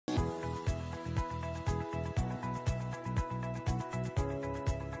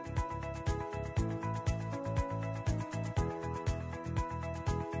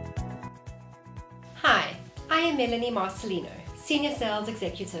I am Melanie Marcelino, Senior Sales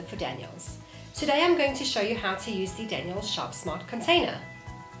Executive for Daniels. Today I'm going to show you how to use the Daniels Sharpsmart container.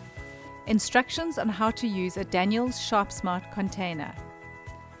 Instructions on how to use a Daniels Sharpsmart container.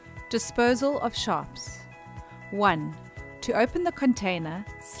 Disposal of sharps. 1. To open the container,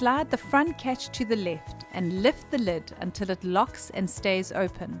 slide the front catch to the left and lift the lid until it locks and stays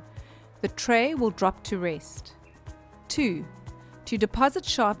open. The tray will drop to rest. 2. To deposit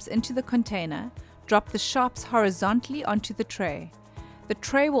sharps into the container, drop the sharps horizontally onto the tray. The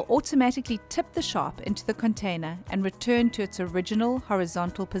tray will automatically tip the sharp into the container and return to its original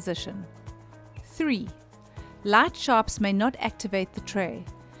horizontal position. 3. Light sharps may not activate the tray.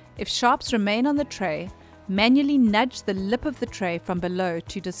 If sharps remain on the tray, manually nudge the lip of the tray from below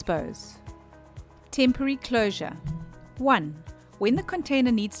to dispose. Temporary closure. 1. When the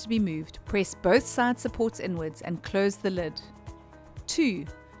container needs to be moved, press both side supports inwards and close the lid. 2.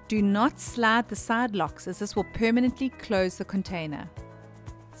 Do not slide the side locks, as this will permanently close the container.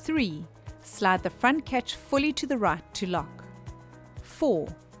 3. Slide the front catch fully to the right to lock. 4.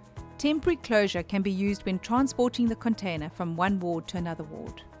 Temporary closure can be used when transporting the container from one ward to another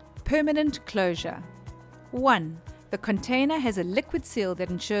ward. Permanent closure. 1. The container has a liquid seal that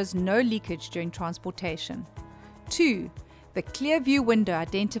ensures no leakage during transportation. 2. The clear view window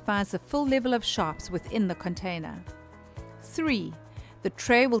identifies the full level of sharps within the container. 3. The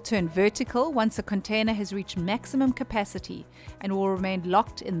tray will turn vertical once the container has reached maximum capacity and will remain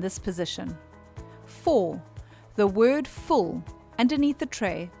locked in this position. 4. The word "full" underneath the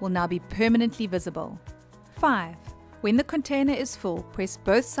tray will now be permanently visible. 5. When the container is full, press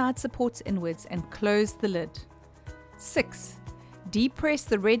both side supports inwards and close the lid. 6. Depress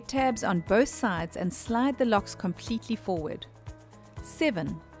the red tabs on both sides and slide the locks completely forward.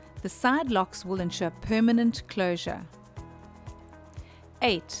 7. The side locks will ensure permanent closure.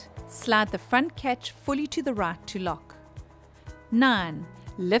 8. Slide the front catch fully to the right to lock. 9.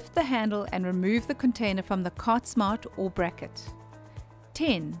 Lift the handle and remove the container from the cart smart or bracket.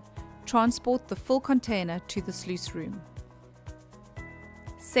 10. Transport the full container to the sluice room.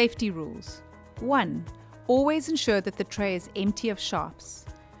 Safety rules. 1. Always ensure that the tray is empty of sharps.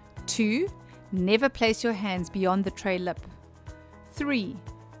 2. Never place your hands beyond the tray lip. 3.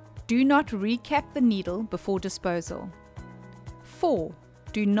 Do not recap the needle before disposal. 4.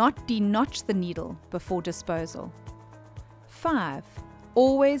 Do not denotch the needle before disposal. 5.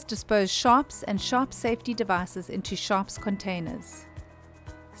 Always dispose sharps and sharp safety devices into sharps containers.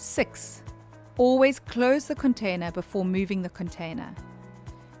 6. Always close the container before moving the container.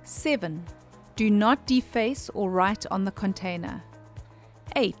 7. Do not deface or write on the container.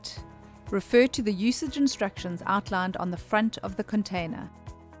 8. Refer to the usage instructions outlined on the front of the container.